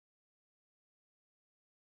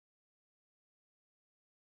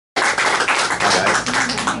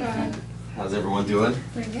How's everyone doing?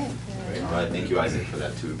 We're good. All right, thank you, Isaac, for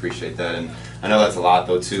that too. Appreciate that, and I know that's a lot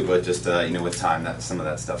though too. But just with time, that some of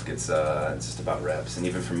that stuff gets it's just about reps, and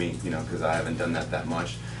even for me, because I haven't done that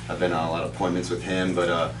much. I've been on a lot of appointments with him,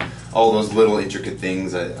 but all those little intricate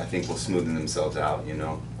things I think will smoothen themselves out.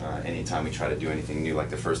 Anytime we try to do anything new, like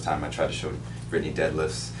the first time I tried to show Brittany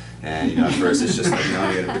deadlifts, and at first it's just like you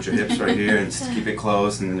gotta put your hips right here and just keep it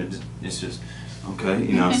close, and then it's just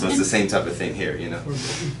okay, so it's the same type of thing here,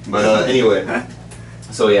 But anyway.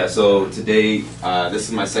 So today, this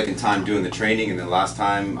is my second time doing the training, and the last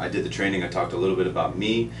time I did the training I talked a little bit about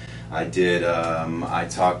me. I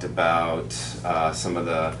talked about some of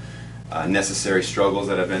the necessary struggles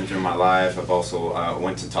that I've been through in my life. I've also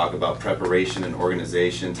went to talk about preparation and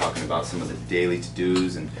organization, talking about some of the daily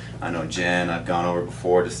to-dos, and I know Jen, I've gone over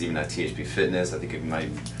before, just even at THP Fitness. I think you might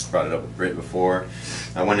have brought it up with Britt before.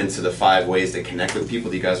 I went into the 5 ways to connect with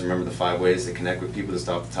people. Do you guys remember the 5 ways to connect with people, just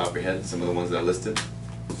off the top of your head? Some of the ones that I listed?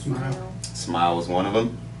 Smile. Smile was one of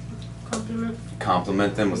them. Compliment.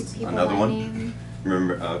 Compliment them was People another by one. name.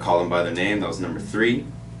 Remember, call them by their name. That was number 3.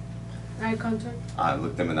 Eye contact. I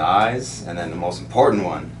looked them in the eyes, and then the most important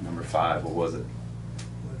one, number 5. What was it?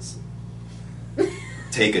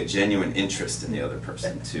 Take a genuine interest in the other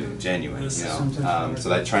person too. Genuine,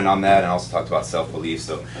 So I trained on that, and also talked about self-belief.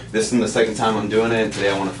 So this is the second time I'm doing it, and today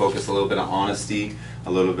I want to focus a little bit on honesty,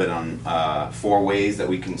 a little bit on 4 ways that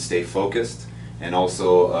we can stay focused, and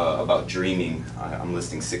also about dreaming. I'm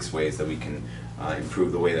listing 6 ways that we can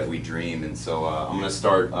improve the way that we dream. And so I'm going to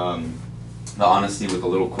start the honesty with a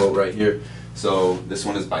little quote right here. So this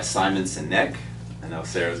one is by Simon Sinek. I know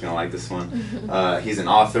Sarah's going to like this one. He's an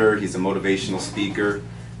author, he's a motivational speaker,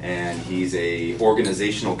 and he's a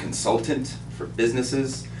organizational consultant for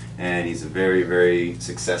businesses, and he's a very, very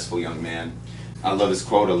successful young man. I love his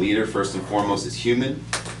quote, "A leader first and foremost is human.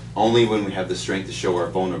 Only when we have the strength to show our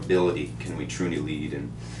vulnerability can we truly lead."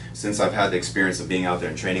 And since I've had the experience of being out there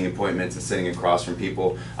in training appointments and sitting across from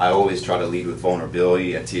people, I always try to lead with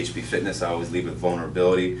vulnerability. At THP Fitness, I always lead with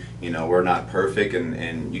vulnerability. We're not perfect,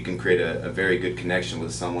 and you can create a very good connection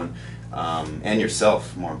with someone and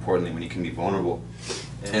yourself, more importantly, when you can be vulnerable.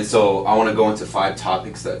 And so I want to go into 5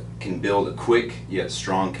 topics that can build a quick yet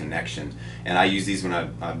strong connection. And I use these when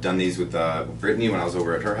I've done these with Brittany when I was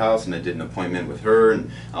over at her house, and I did an appointment with her,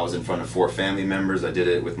 and I was in front of 4 family members. I did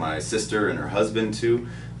it with my sister and her husband too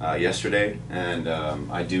yesterday, and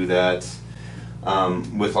I do that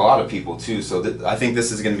with a lot of people too. So I think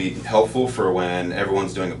this is going to be helpful for when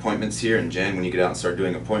everyone's doing appointments here, and Jen, when you get out and start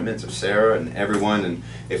doing appointments, or Sarah and everyone, and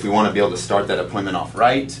if we want to be able to start that appointment off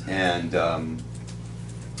right and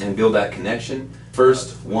build that connection.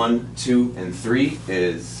 First, 1, 2, and 3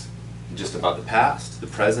 is just about the past, the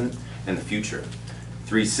present, and the future.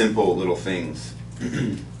 3 simple little things.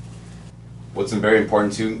 What's very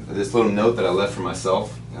important too, this little note that I left for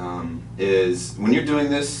myself, is when you're doing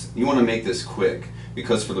this, you want to make this quick,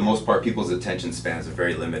 because for the most part people's attention spans are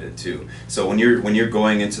very limited too. So when you're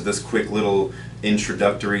going into this quick little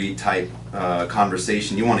introductory type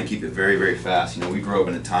conversation, you want to keep it very, very fast. We grew up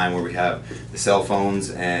in a time where we have the cell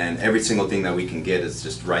phones, and every single thing that we can get is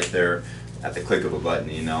just right there at the click of a button,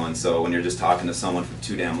 and so when you're just talking to someone for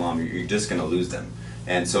too damn long, you're just going to lose them.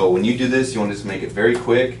 And so when you do this, you want to just make it very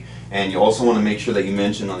quick, and you also want to make sure that you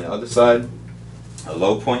mention on the other side a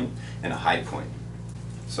low point and a high point.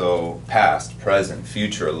 So past, present,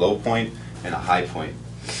 future, a low point and a high point.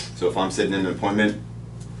 So if I'm sitting in an appointment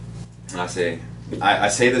and I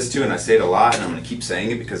say this too, and I say it a lot, and I'm going to keep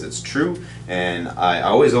saying it because it's true, and I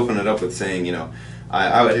always open it up with saying,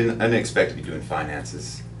 I didn't expect to be doing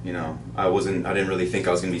finances. I didn't really think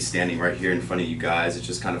I was going to be standing right here in front of you guys. It's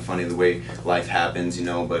just kind of funny the way life happens,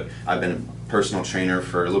 but I've been a personal trainer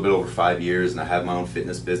for a little bit over 5 years, and I have my own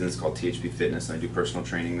fitness business called THP Fitness, and I do personal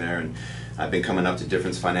training there, and I've been coming up to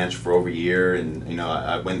Difference Financial for over a year, and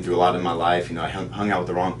I went through a lot in my life. I hung out with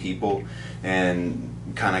the wrong people and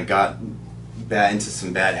kind of got into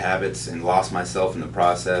some bad habits and lost myself in the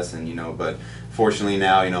process, and but fortunately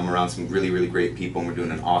now I'm around some really, really great people, and we're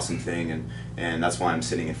doing an awesome thing, and that's why I'm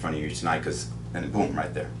sitting in front of you tonight, and boom,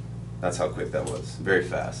 right there. That's how quick that was, very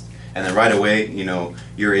fast. And then right away,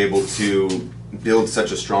 you're able to build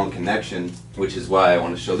such a strong connection, which is why I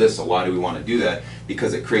want to show this. So why do we want to do that?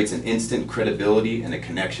 Because it creates an instant credibility and a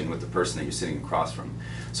connection with the person that you're sitting across from.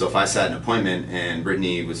 So if I sat in an appointment and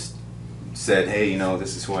Brittany said, "Hey,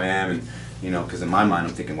 this is who I am," and because in my mind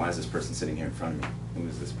I'm thinking, why is this person sitting here in front of me? Who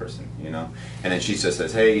is this person? And then she just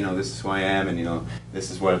says, "Hey, this is who I am, and this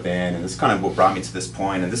is what I've been, and this is kind of what brought me to this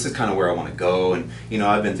point, and this is kind of where I want to go, and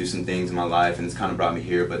I've been through some things in my life, and it's kind of brought me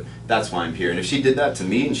here, but that's why I'm here." And if she did that to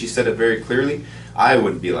me and she said it very clearly, I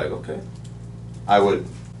would be like, okay. I would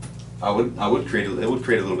I would create it would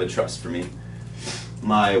create a little bit of trust for me.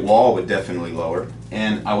 My wall would definitely lower,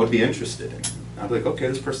 and I would be interested in it. I'd be like, okay,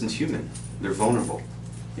 this person's human. They're vulnerable,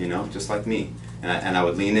 you know, just like me. And I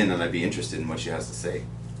would lean in and I'd be interested in what she has to say.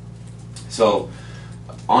 So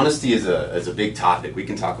honesty is a big topic. We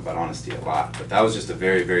can talk about honesty a lot, but that was just a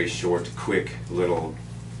very, very short, quick little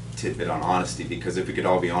tidbit on honesty, because if we could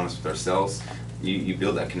all be honest with ourselves, you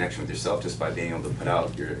build that connection with yourself just by being able to put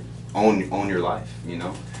out your own your life, you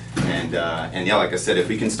know. And yeah, like I said, if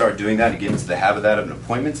we can start doing that and get into the habit of that of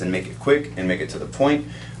appointments and make it quick and make it to the point,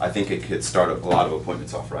 I think it could start a lot of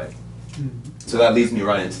appointments off right. So that leads me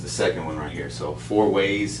right into the second one right here. So 4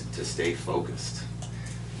 ways to stay focused.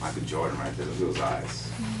 Michael Jordan right there, look at those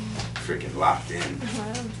eyes. Freaking locked in.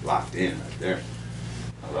 Locked in right there.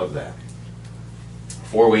 I love that.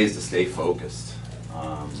 4 ways to stay focused.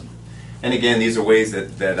 And again, these are ways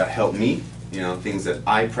that help me, you know, things that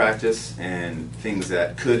I practice and things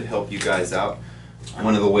that could help you guys out.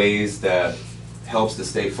 One of the ways that helps to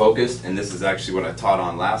stay focused, and this is actually what I taught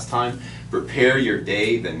on last time, prepare your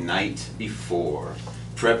day the night before.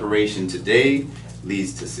 Preparation today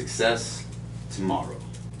leads to success tomorrow.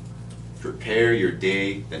 Prepare your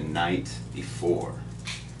day the night before.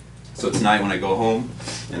 So tonight when I go home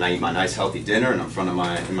and I eat my nice healthy dinner and I'm in front of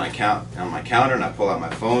my counter and I pull out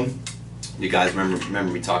my phone, you guys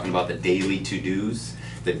remember me talking about the daily to-dos,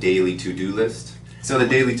 the daily to-do list? So the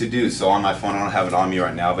daily to-dos, so on my phone, I don't have it on me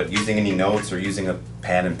right now, but using any notes or using a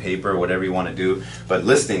pen and paper, whatever you want to do, but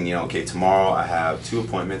listing, you know, okay, tomorrow I have 2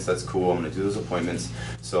 appointments, that's cool, I'm going to do those appointments,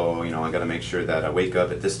 so, you know, I got to make sure that I wake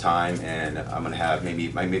up at this time, and I'm going to have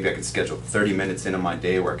maybe I could schedule 30 minutes into my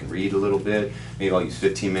day where I can read a little bit, maybe I'll use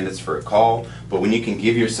 15 minutes for a call, but when you can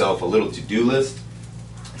give yourself a little to-do list,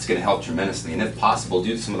 it's going to help tremendously, and if possible,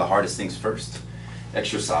 do some of the hardest things first.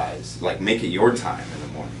 Exercise, like make it your time in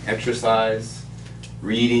the morning. Exercise,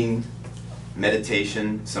 reading,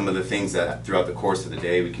 meditation, some of the things that throughout the course of the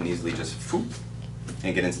day we can easily just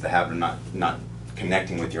and get into the habit of not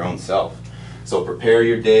connecting with your own self. So prepare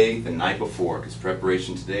your day the night before, because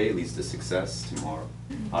preparation today leads to success tomorrow.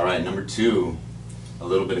 All right, number 2, a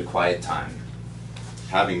little bit of quiet time.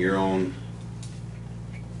 Having your own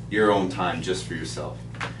time just for yourself.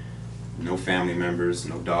 No family members,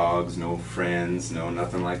 no dogs, no friends, no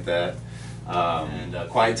nothing like that. And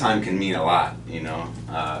quiet time can mean a lot, you know.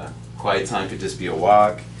 Quiet time could just be a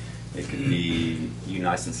walk. It could be you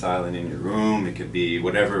nice and silent in your room. It could be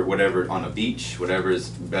whatever on a beach, whatever is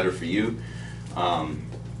better for you.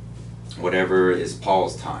 Whatever is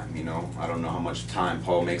Paul's time, you know. I don't know how much time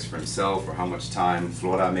Paul makes for himself or how much time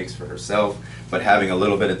Flora makes for herself, but having a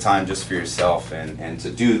little bit of time just for yourself and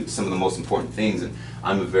to do some of the most important things. And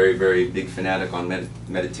I'm a very, very big fanatic on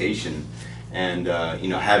meditation. And you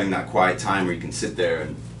know, having that quiet time where you can sit there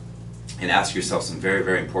and ask yourself some very,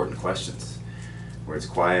 very important questions, where it's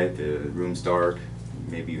quiet, the room's dark,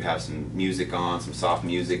 maybe you have some music on, some soft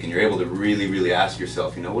music, and you're able to really, really ask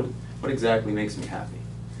yourself, you know, what exactly makes me happy?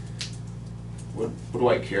 What do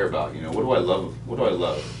I care about? You know, what do I love? What do I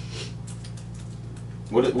love?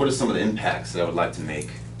 What are some of the impacts that I would like to make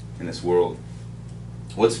in this world?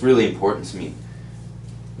 What's really important to me?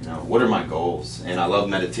 You know, what are my goals? And I love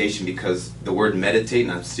meditation because the word meditate,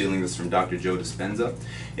 and I'm stealing this from Dr. Joe Dispenza,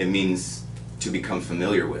 it means to become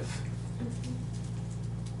familiar with.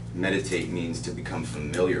 Meditate means to become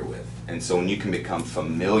familiar with. And so when you can become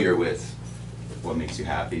familiar with what makes you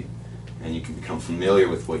happy, and you can become familiar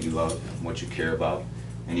with what you love, what you care about,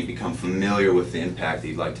 and you become familiar with the impact that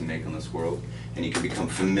you'd like to make on this world, and you can become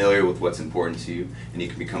familiar with what's important to you, and you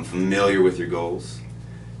can become familiar with your goals,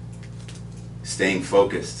 staying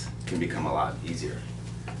focused can become a lot easier,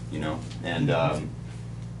 you know. And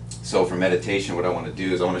so for meditation, what I want to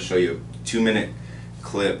do is I want to show you a 2-minute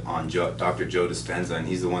clip on Dr. Joe Dispenza, and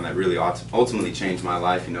he's the one that really ultimately changed my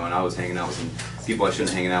life, you know. And I was hanging out with some people I shouldn't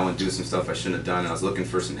hang out with, do some stuff I shouldn't have done, and I was looking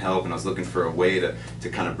for some help, and I was looking for a way to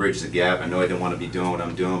kind of bridge the gap. I know I didn't want to be doing what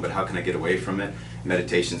I'm doing, but how can I get away from it?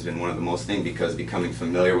 Meditation's been one of the most things, because becoming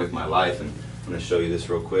familiar with my life, and I'm going to show you this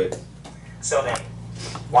real quick. So then,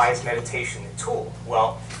 why is meditation a tool?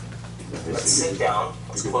 Well, let's sit down,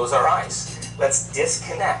 let's close our eyes, let's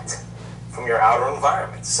disconnect from your outer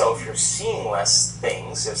environment. So if you're seeing less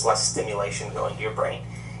things, there's less stimulation going to your brain.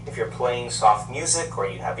 If you're playing soft music or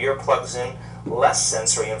you have earplugs in, less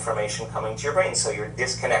sensory information coming to your brain, so you're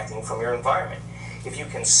disconnecting from your environment. If you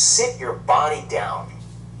can sit your body down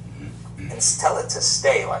and tell it to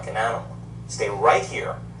stay like an animal, stay right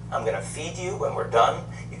here, I'm going to feed you when we're done,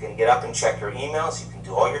 you can get up and check your emails, you can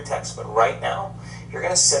do all your texts, but right now, you're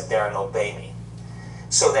going to sit there and obey me.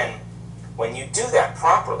 So then, When you do that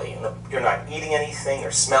properly, and you're not eating anything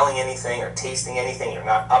or smelling anything or tasting anything, you're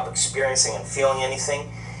not up experiencing and feeling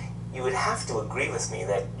anything, you would have to agree with me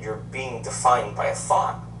that you're being defined by a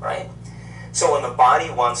thought, right? So when the body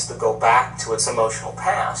wants to go back to its emotional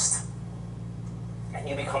past, and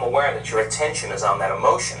you become aware that your attention is on that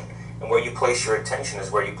emotion, and where you place your attention is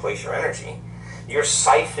where you place your energy, you're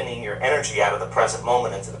siphoning your energy out of the present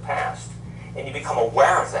moment into the past, and you become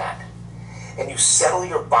aware of that. And you settle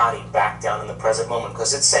your body back down in the present moment,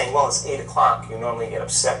 because it's saying, well, it's 8 o'clock. You normally get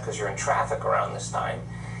upset because you're in traffic around this time.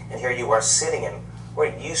 And here you are sitting, and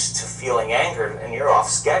we're used to feeling angered, and you're off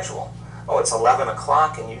schedule. Oh, it's 11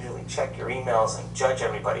 o'clock, and you usually check your emails and judge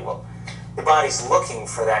everybody. Well, your body's looking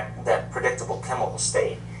for that predictable chemical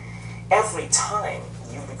state. Every time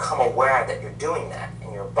you become aware that you're doing that,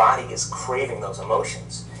 and your body is craving those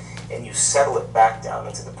emotions, and you settle it back down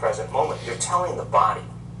into the present moment, you're telling the body,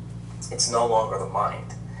 it's no longer the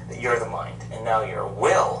mind, that you're the mind, and now your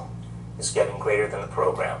will is getting greater than the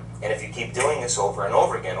program. And if you keep doing this over and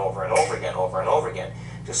over again, over and over again, over and over again,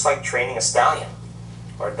 just like training a stallion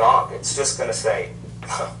or a dog, it's just going to say,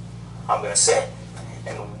 I'm going to sit.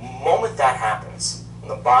 And the moment that happens,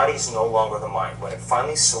 and the body's no longer the mind, when it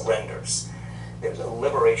finally surrenders, there's a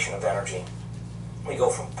liberation of energy. We go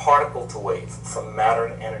from particle to wave, from matter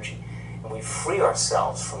to energy, and we free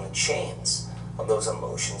ourselves from the chains of those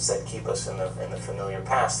emotions that keep us in the familiar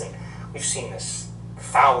past. And we've seen this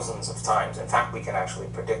thousands of times. In fact, we can actually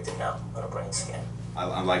predict it now on a brain scan.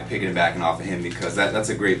 I like piggybacking off of him because that's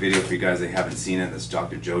a great video for you guys that haven't seen it. That's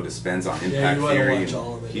Dr. Joe Dispenza on impact theory.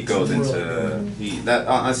 He goes into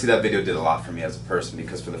honestly, that video did a lot for me as a person,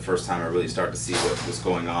 because for the first time I really started to see what was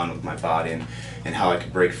going on with my body and how I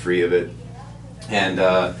could break free of it. And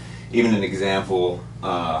even an example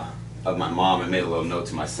of my mom, I made a little note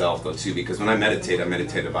to myself though too, because when I meditate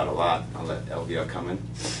about a lot. I'll let Elvia come in.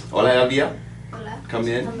 Hola Elvia. Hola. Come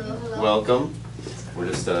in. Hello, hello. Welcome. We're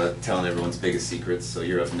just telling everyone's biggest secrets, so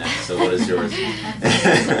you're up next. So what is yours?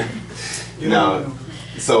 No.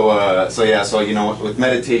 So you know, with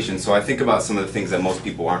meditation, so I think about some of the things that most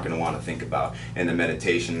people aren't going to want to think about in the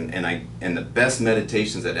meditation, and the best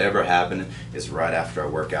meditations that ever happen is right after I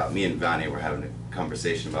work out. Me and Vanya were having a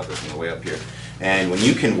conversation about this on the way up here. And when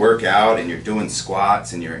you can work out and you're doing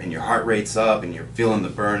squats and your heart rate's up and you're feeling the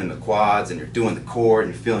burn in the quads and you're doing the core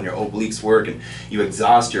and you're feeling your obliques work and you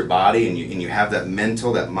exhaust your body and you have that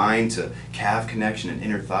mental, that mind to calf connection and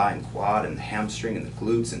inner thigh and quad and the hamstring and the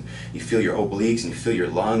glutes, and you feel your obliques and you feel your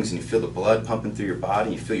lungs and you feel the blood pumping through your body,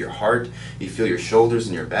 and you feel your heart, you feel your shoulders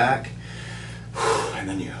and your back, and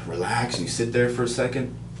then you relax and you sit there for a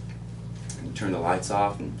second and you turn the lights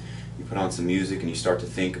off and you put on some music and you start to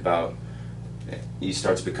think about, you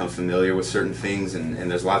start to become familiar with certain things, and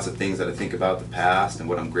there's lots of things that I think about the past and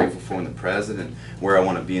what I'm grateful for in the present and where I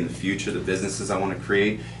want to be in the future, the businesses I want to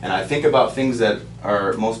create. And I think about things that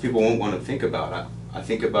most people won't want to think about. I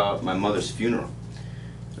think about my mother's funeral.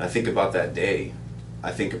 I think about that day.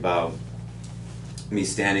 I think about me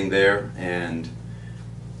standing there and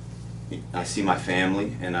I see my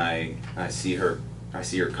family and I see her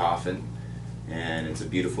coffin. And it's a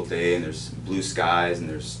beautiful day, and there's blue skies, and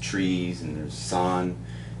there's trees, and there's sun,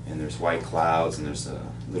 and there's white clouds, and there's a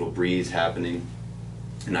little breeze happening.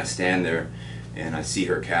 And I stand there, and I see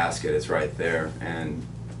her casket. It's right there, and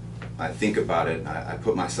I think about it. I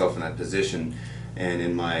put myself in that position, and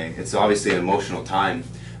it's obviously an emotional time,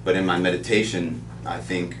 but in my meditation, I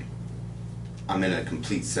think I'm in a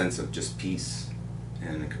complete sense of just peace,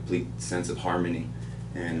 and a complete sense of harmony,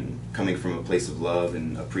 and coming from a place of love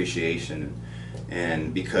and appreciation.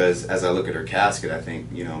 And because as I look at her casket, I think,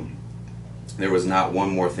 you know, there was not one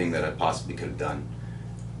more thing that I possibly could have done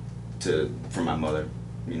for my mother.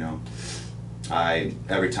 You know,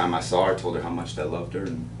 every time I saw her, I told her how much I loved her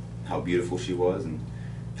and how beautiful she was and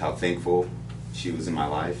how thankful she was in my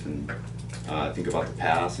life. And I think about the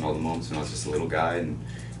past and all the moments when I was just a little guy,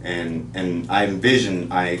 and I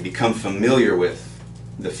become familiar with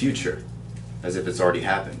the future as if it's already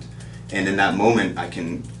happened. And in that moment, I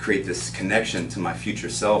can create this connection to my future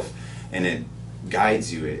self, and it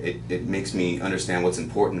guides you. It makes me understand what's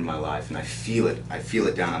important in my life, and I feel it. I feel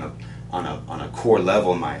it down on a core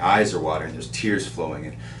level, and my eyes are watering. There's tears flowing,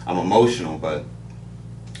 and I'm emotional, but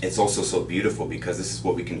it's also so beautiful because this is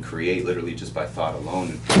what we can create literally just by thought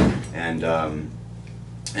alone.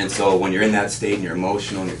 And so when you're in that state and you're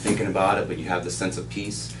emotional and you're thinking about it, but you have the sense of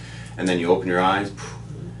peace, and then you open your eyes,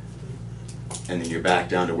 and then you're back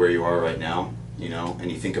down to where you are right now, you know, and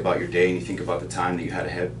you think about your day and you think about the time that you had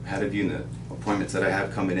ahead of you and the appointments that I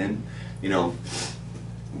have coming in, you know,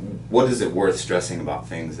 what is it worth stressing about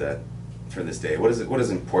things that for this day? What is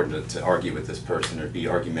important to argue with this person or be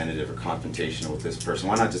argumentative or confrontational with this person?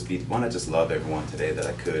 Why not just love everyone today that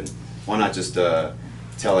I could? Why not just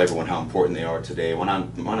tell everyone how important they are today? Why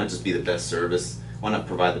not just be the best service? Why not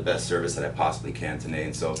provide the best service that I possibly can today?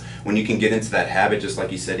 And so when you can get into that habit, just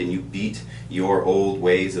like you said, and you beat your old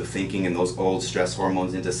ways of thinking and those old stress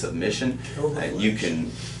hormones into submission,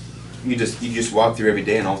 you just walk through every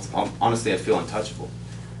day, and honestly I feel untouchable.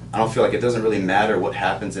 I don't feel like it doesn't really matter what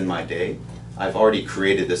happens in my day. I've already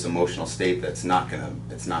created this emotional state that's not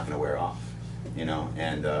gonna wear off, you know.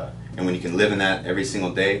 And when you can live in that every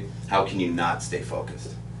single day, how can you not stay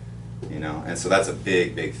focused, you know? And so that's a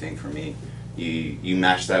big thing for me. You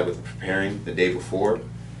match that with preparing the day before,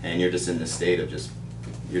 and you're just in this state of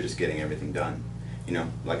you're just getting everything done, you know,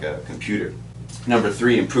 like a computer. Number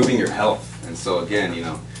 3, improving your health. And so again, you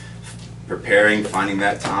know, preparing, finding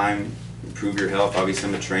that time, improve your health. Obviously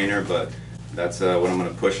I'm a trainer, but that's what I'm going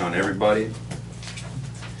to push on everybody.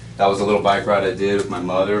 That was a little bike ride I did with my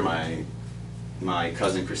mother, my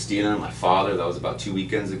cousin Christina, my father. That was about 2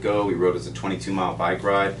 weekends ago. We rode as a 22-mile bike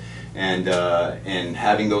ride, and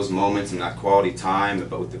having those moments and that quality time,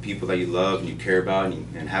 but with the people that you love and you care about,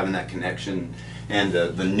 and having that connection, and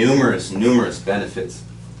the numerous benefits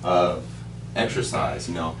of exercise.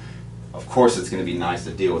 You know, of course it's going to be nice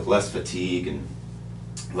to deal with less fatigue and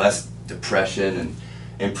less depression and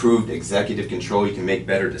improved executive control. You can make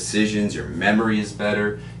better decisions, your memory is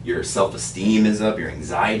better, your self-esteem is up, your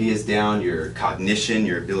anxiety is down, your cognition,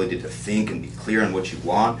 your ability to think and be clear on what you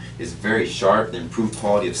want is very sharp. The improved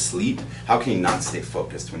quality of sleep. How can you not stay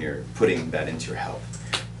focused when you're putting that into your health?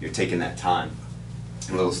 You're taking that time.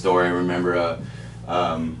 A little story, I remember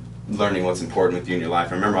learning what's important with you in your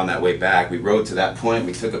life. I remember on that way back, we rode to that point,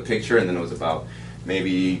 we took a picture, and then it was about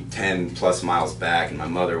maybe 10 plus miles back, and my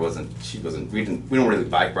mother we don't really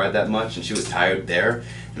bike ride that much, and she was tired there.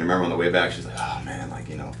 And I remember on the way back, she was like, oh man, like,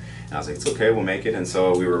 you know, and I was like, it's okay, we'll make it. And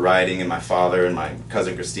so we were riding, and my father and my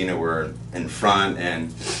cousin Christina were in front,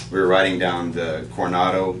 and we were riding down the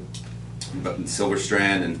Coronado, Silver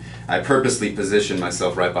Strand, and I purposely positioned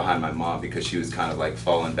myself right behind my mom because she was kind of like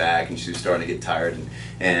falling back and she was starting to get tired,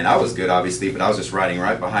 and I was good obviously, but I was just riding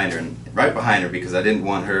right behind her because I didn't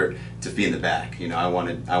want her to be in the back. You know, I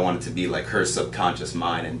wanted to be like her subconscious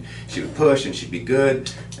mind, and she would push and she'd be good,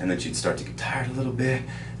 and then she'd start to get tired a little bit,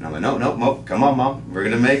 and I'm like, no, come on, Mom, we're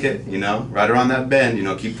gonna make it, you know, right around that bend, you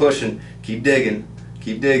know, keep pushing, keep digging,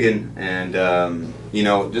 and you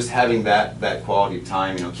know, just having that quality of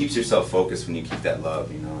time, you know, keeps yourself focused when you keep that love,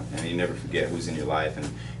 you know, and you never forget who's in your life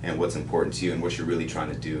and what's important to you and what you're really trying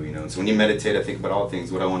to do, you know. And so when you meditate, I think about all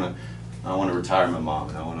things. What I want to retire my mom,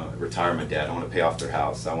 and I want to retire my dad. I want to pay off their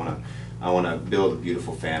house. I want to build a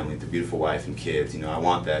beautiful family, the beautiful wife and kids. You know, I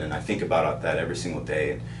want that, and I think about that every single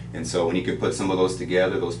day. And so when you can put some of those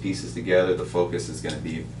together, those pieces together, the focus is going to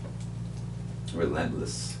be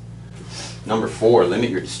relentless. Number 4, limit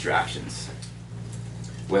your distractions.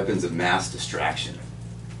 Weapons of mass distraction.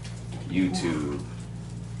 YouTube,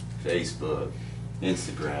 Facebook,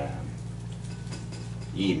 Instagram,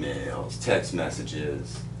 emails, text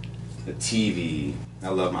messages, the TV. I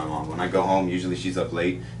love my mom. When I go home, usually she's up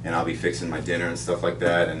late, and I'll be fixing my dinner and stuff like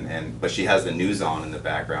that, but she has the news on in the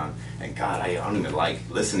background, and God, I don't even like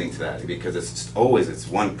listening to that because it's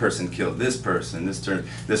one person killed this person,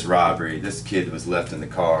 this robbery, this kid was left in the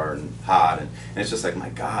car and hot, and it's just like, my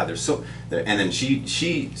God, and then she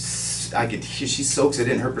soaks it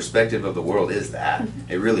in. Her perspective of the world is that.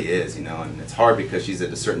 It really is, you know, and it's hard because she's at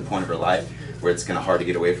a certain point of her life where it's kind of hard to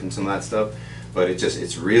get away from some of that stuff. But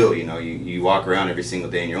it's real, you know. You walk around every single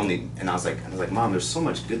day, and I was like, Mom, there's so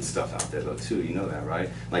much good stuff out there though too. You know that, right?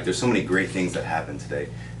 Like, there's so many great things that happen today,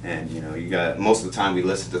 and you know, most of the time we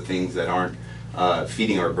listen to things that aren't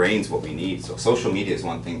feeding our brains what we need. So social media is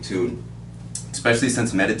one thing too, especially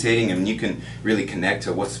since meditating, and you can really connect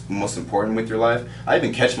to what's most important with your life. I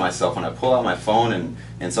even catch myself when I pull out my phone,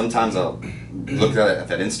 and sometimes I'll look at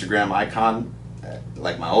that Instagram icon,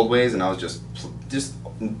 like my old ways, and I was just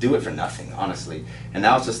do it for nothing, honestly. And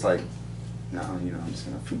now it's just like, no, you know, I'm just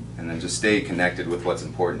gonna, and then just stay connected with what's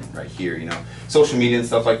important right here, you know. Social media and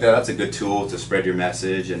stuff like that, that's a good tool to spread your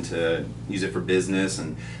message and to use it for business,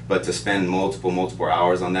 but to spend multiple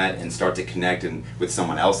hours on that and start to connect with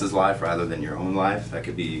someone else's life rather than your own life, that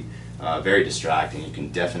could be very distracting. You can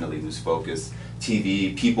definitely lose focus.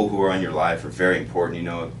 TV, people who are in your life are very important, you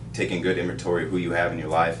know, taking good inventory of who you have in your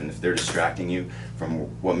life, and if they're distracting you from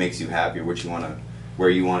what makes you happy or where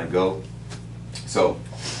you want to go. So,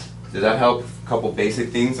 did that help? A couple basic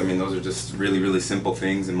things. I mean, those are just really simple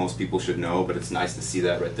things, and most people should know, but it's nice to see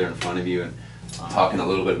that right there in front of you. And talking a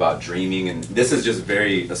little bit about dreaming, and this is just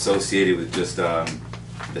very associated with just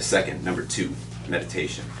the second, number 2,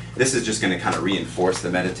 meditation. This is just going to kind of reinforce the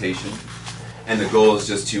meditation. And the goal is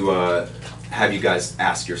just to have you guys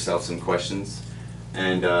ask yourself some questions.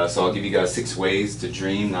 And so I'll give you guys 6 ways to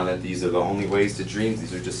dream. Now that these are the only ways to dream,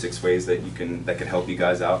 these are just 6 ways that that can help you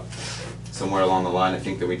guys out. Somewhere along the line, I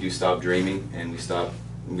think that we do stop dreaming and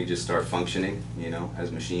we just start functioning,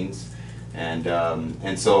 as machines.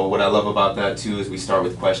 And so what I love about that too is we start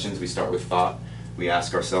with questions, we start with thought. We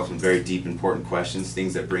ask ourselves some very deep, important questions,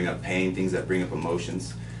 things that bring up pain, things that bring up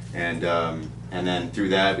emotions. And then through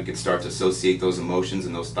that, we can start to associate those emotions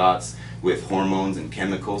and those thoughts with hormones and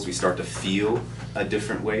chemicals. We start to feel a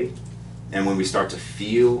different way. And when we start to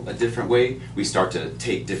feel a different way, we start to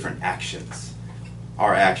take different actions.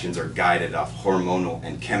 Our actions are guided off hormonal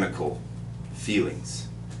and chemical feelings.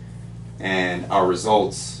 And our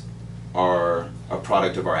results are a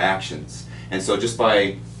product of our actions. And so just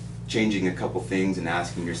by changing a couple things and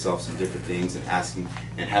asking yourself some different things and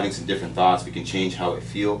having some different thoughts, we can change how I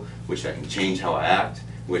feel, which I can change how I act,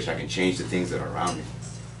 which I can change the things that are around me.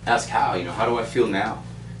 Ask how, how do I feel now?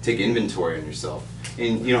 Take inventory on yourself.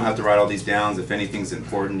 And you don't have to write all these down. If anything's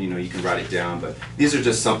important, you can write it down. But these are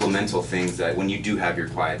just supplemental things that when you do have your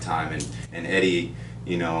quiet time and Eddie,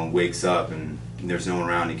 wakes up and there's no one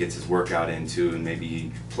around, he gets his workout into, and maybe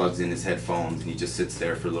he plugs in his headphones and he just sits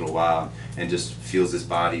there for a little while and just feels his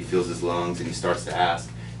body, feels his lungs, and he starts to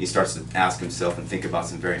ask himself and think about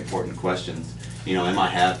some very important questions. Am I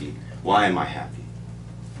happy? Why am I happy?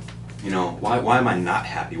 Why am I not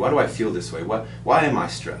happy? Why do I feel this way? Why am I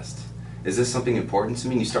stressed? Is this something important to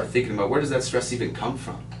me? And you start thinking about, where does that stress even come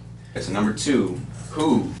from? Okay, so number 2,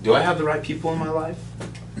 who? Do I have the right people in my life?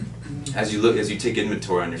 As you take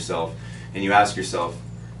inventory on yourself and you ask yourself,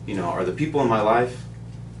 are the people in my life,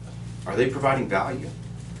 are they providing value?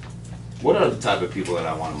 What are the type of people that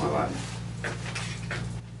I want in my life?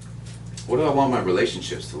 What do I want my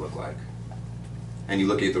relationships to look like? And you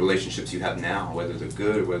look at the relationships you have now, whether they're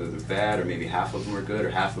good or whether they're bad, or maybe half of them are good or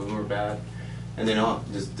half of them are bad. And then,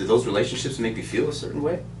 do those relationships make you feel a certain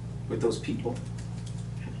way with those people?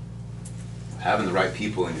 Having the right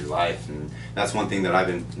people in your life, and that's one thing that I've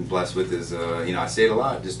been blessed with is, I say it a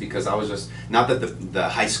lot just because I was just, not that the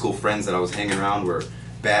high school friends that I was hanging around were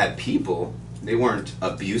bad people. They weren't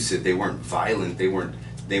abusive, they weren't violent, they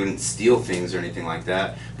didn't steal things or anything like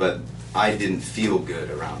that, but I didn't feel good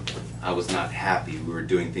around them. I was not happy. We were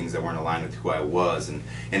doing things that weren't aligned with who I was, and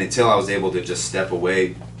until I was able to just step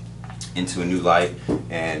away into a new light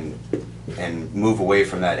and move away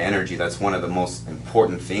from that energy, that's one of the most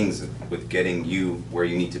important things with getting you where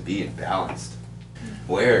you need to be and balanced.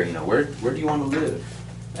 Where do you want to live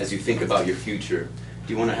as you think about your future?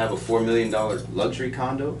 Do you want to have a $4 million luxury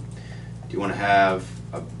condo? Do you want to have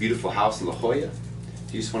a beautiful house in La Jolla?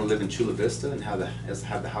 Do you just want to live in Chula Vista and have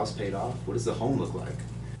the house paid off? What does the home look like?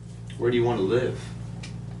 Where do you want to live?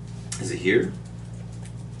 Is it here?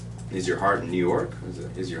 Is your heart in New York?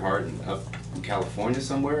 Is your heart up in California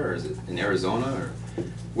somewhere? Or is it in Arizona? Or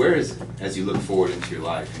where is it as you look forward into your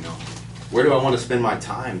life? Where do I want to spend my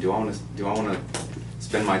time? Do I want to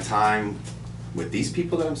spend my time with these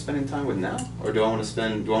people that I'm spending time with now? Or do I want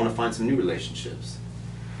to find some new relationships?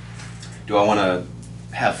 Do I want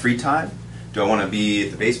to have free time? Do I want to be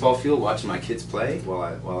at the baseball field watching my kids play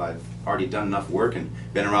while I've already done enough work and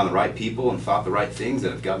been around the right people and thought the right things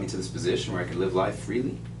that have got me to this position where I can live life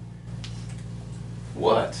freely?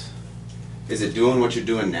 What? Is it doing what you're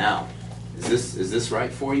doing now? Is this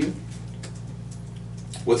right for you?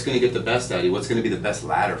 What's going to get the best out of you? What's going to be the best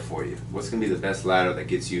ladder for you? What's going to be the best ladder that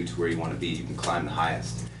gets you to where you want to be? You can climb the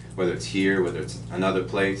highest, whether it's here, whether it's another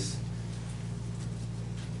place.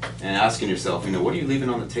 And asking yourself, what are you leaving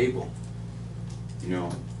on the table?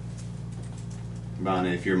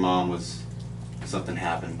 Ivana, if your mom was, something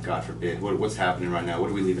happened, God forbid, what's happening right now?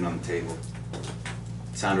 What are we leaving on the table?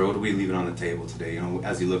 Sandra, what are we leaving on the table today?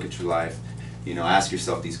 As you look at your life, ask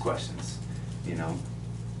yourself these questions.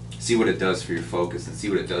 See what it does for your focus and see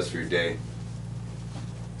what it does for your day.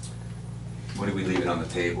 What are we leaving on the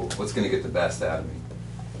table? What's going to get the best out of me?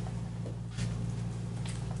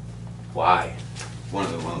 Why? One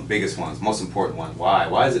of the biggest ones, most important ones. Why?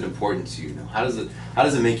 Why is it important to you? How does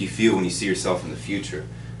it make you feel when you see yourself in the future?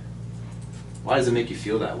 Why does it make you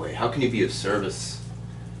feel that way? How can you be of service?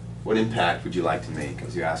 What impact would you like to make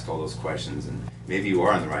as you ask all those questions? And maybe you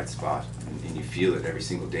are in the right spot and you feel it every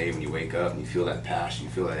single day when you wake up and you feel that passion,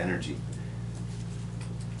 you feel that energy.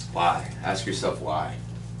 Why? Ask yourself why.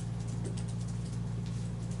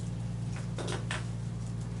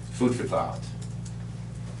 Food for thought.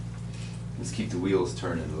 Let's keep the wheels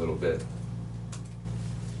turning a little bit.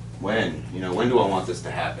 When do I want this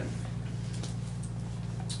to happen?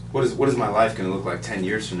 What is my life going to look like 10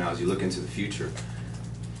 years from now as you look into the future?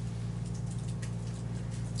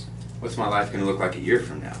 What's my life going to look like a year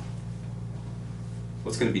from now?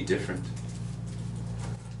 What's going to be different?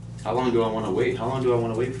 How long do I want to wait? How long do I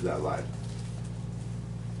want to wait for that life?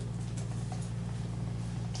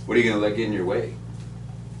 What are you going to let get in your way?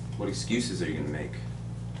 What excuses are you going to make?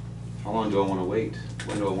 How long do I want to wait?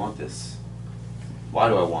 When do I want this? Why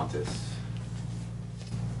do I want this?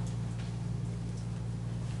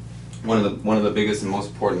 One of the biggest and most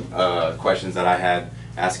important questions that I had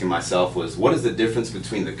asking myself was, what is the difference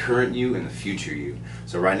between the current you and the future you?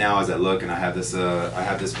 So right now, as I look and I have this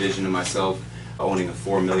vision of myself owning a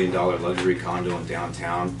 $4 million luxury condo in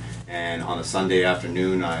downtown, and on a Sunday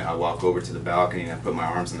afternoon I walk over to the balcony and I put my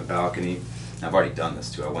arms on the balcony. I've already done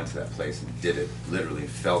this too. I went to that place and did it, literally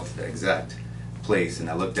felt the exact place, and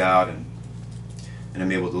I looked out and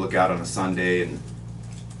I'm able to look out on a Sunday and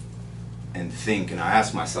think, and I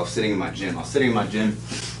asked myself, sitting in my gym, I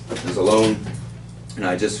was alone, and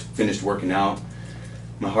I just finished working out.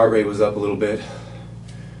 My heart rate was up a little bit,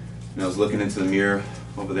 and I was looking into the mirror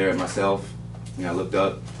over there at myself, and I looked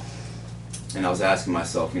up, and I was asking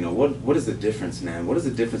myself, what is the difference, man? What is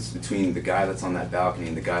the difference between the guy that's on that balcony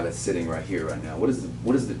and the guy that's sitting right here right now? What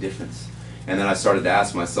is the difference? And then I started to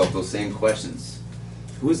ask myself those same questions.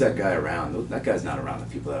 Who is that guy around? That guy's not around the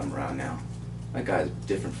people that I'm around now. That guy has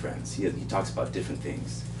different friends. He talks about different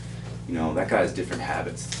things. That guy has different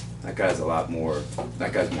habits. That guy's more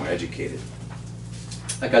educated.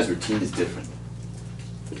 That guy's routine is different.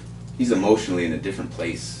 He's emotionally in a different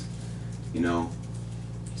place. He's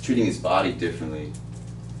treating his body differently.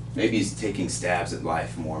 Maybe he's taking stabs at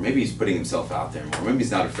life more. Maybe he's putting himself out there more. Maybe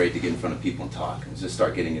he's not afraid to get in front of people and talk and just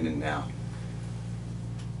start getting it in now.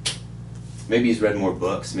 Maybe he's read more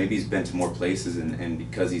books, maybe he's been to more places, and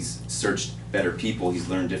because he's searched better people, he's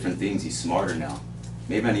learned different things, he's smarter now.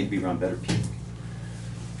 Maybe I need to be around better people,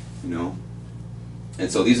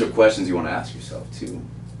 And so these are questions you want to ask yourself too.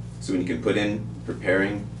 So when you can put in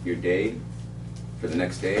preparing your day for the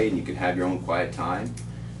next day, and you can have your own quiet time,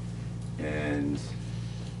 and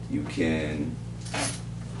you can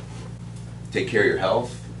take care of your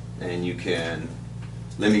health, and you can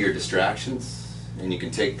limit your distractions, and you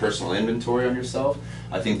can take personal inventory on yourself,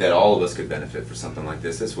 I think that all of us could benefit for something like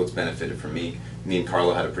this. This is what's benefited for me. Me and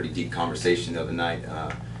Carlo had a pretty deep conversation the other night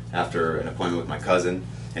after an appointment with my cousin,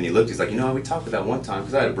 and he's like, we talked about one time,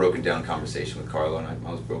 because I had a broken down conversation with Carlo, and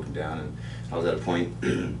I was broken down, and I was at a point,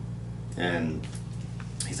 and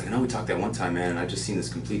he's like, we talked that one time, man, and I've just seen this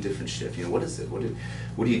complete different shift. What is it? What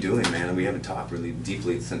are you doing, man? And we haven't talked really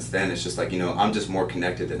deeply since then. It's just like, I'm just more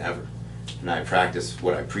connected than ever. And I practice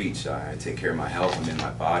what I preach. I take care of my health. I'm in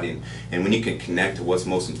my body. And when you can connect to what's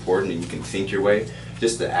most important and you can think your way,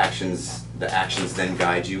 just the actions then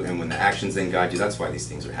guide you. And when the actions then guide you, that's why these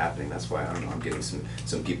things are happening. That's why, I'm getting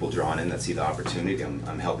some people drawn in that see the opportunity.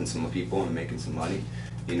 I'm helping some people and making some money,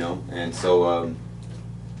 And so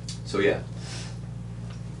yeah.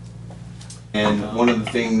 And one of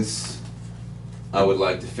the things I would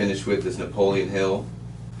like to finish with is Napoleon Hill.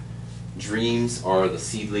 Dreams are the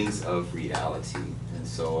seedlings of reality. And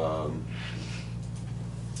so,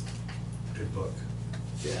 good book.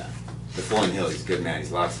 Yeah. Napoleon Hill, he's a good man.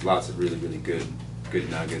 He's lots of really, really good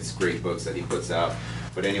nuggets, great books that he puts out.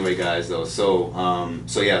 But anyway, guys, though, so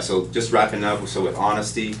just wrapping up, so with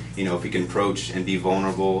honesty, if we can approach and be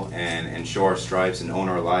vulnerable and show our stripes and own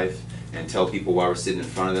our life and tell people why we're sitting in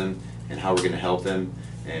front of them and how we're going to help them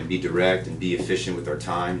and be direct and be efficient with our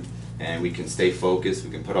time, and we can stay focused, we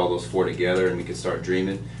can put all those four together, and we can start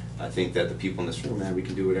dreaming. I think that the people in this room, man, we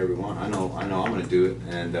can do whatever we want. I know I'm going to do it,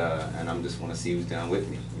 and I'm just want to see who's down with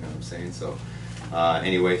me. You know what I'm saying? So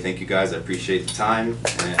anyway, thank you guys. I appreciate the time.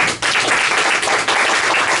 And